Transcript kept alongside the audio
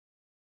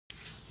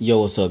Yo,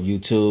 what's up,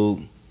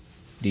 YouTube?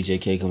 DJ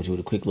K coming to you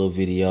with a quick little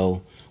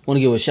video. Want to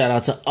give a shout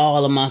out to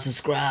all of my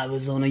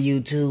subscribers on the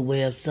YouTube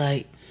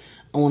website.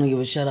 I want to give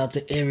a shout out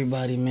to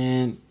everybody,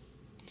 man.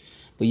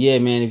 But yeah,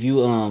 man, if you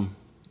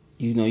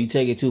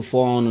take it too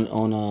far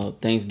on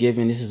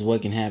Thanksgiving, this is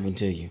what can happen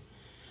to you.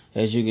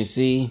 As you can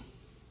see,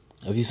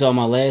 if you saw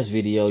my last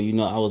video, you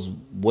know I was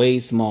way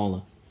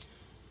smaller.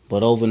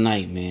 But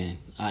overnight, man,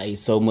 I ate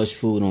so much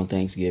food on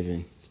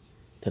Thanksgiving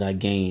that I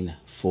gained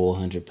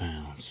 400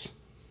 pounds.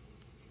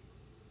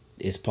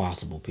 It's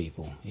possible,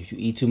 people. If you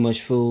eat too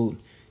much food,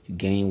 you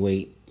gain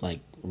weight like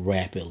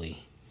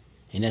rapidly.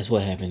 And that's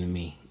what happened to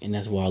me. And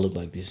that's why I look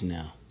like this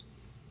now.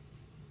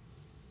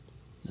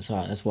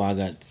 That's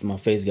why my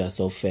face got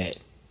so fat.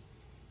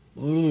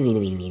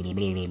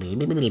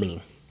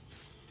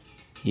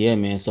 Yeah,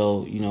 man.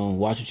 So,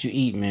 watch what you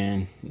eat,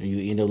 man.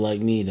 You end up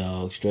like me,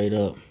 dog. Straight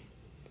up.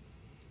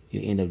 You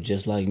end up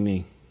just like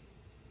me.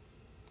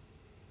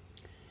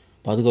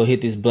 About to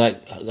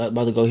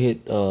go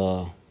hit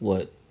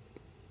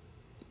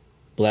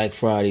Black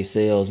Friday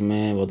sales,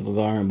 man. About to go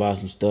out here and buy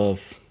some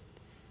stuff.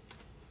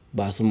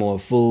 Buy some more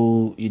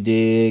food, you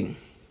dig?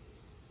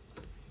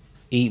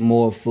 Eat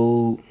more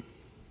food.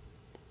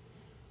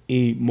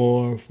 Eat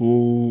more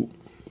food.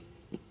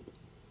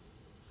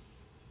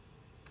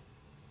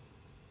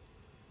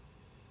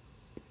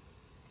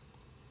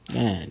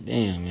 God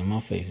damn, man,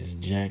 my face is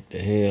jacked the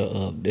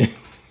hell up, dude.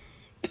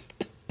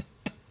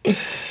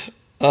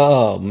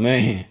 Oh,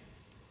 man.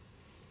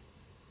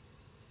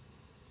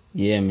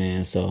 Yeah,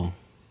 man, so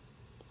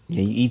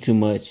yeah, you eat too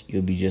much,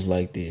 you'll be just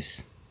like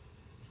this.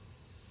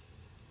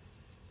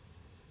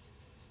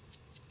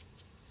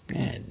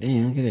 God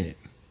damn, look at that.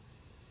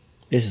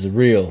 This is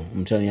real.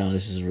 I'm telling y'all,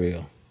 this is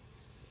real.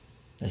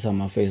 That's how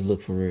my face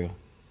look for real.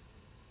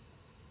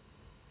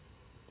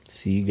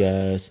 See you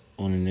guys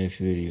on the next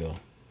video.